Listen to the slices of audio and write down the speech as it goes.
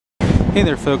Hey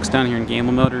there folks, down here in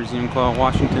Gamble Motors in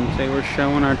Washington. Today we're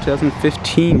showing our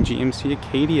 2015 GMC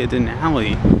Acadia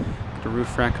Denali. The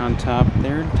roof rack on top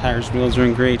there, tires, wheels are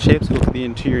in great shape. So look at the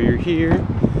interior here.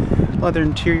 Leather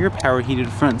interior, power heated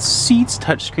front seats,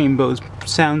 touchscreen Bose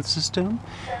sound system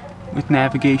with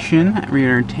navigation,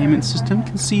 rear entertainment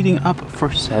system, seating up for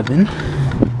 7.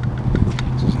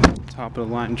 Top of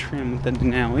the line trim with the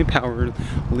Denali, power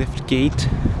lift gate.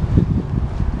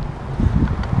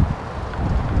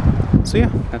 So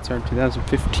yeah, that's our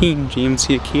 2015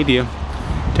 GMC Acadia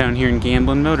down here in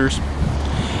Gamble Motors.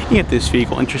 If this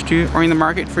vehicle interests you or in the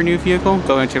market for a new vehicle,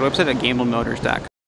 go into our website at gamblemotors.com.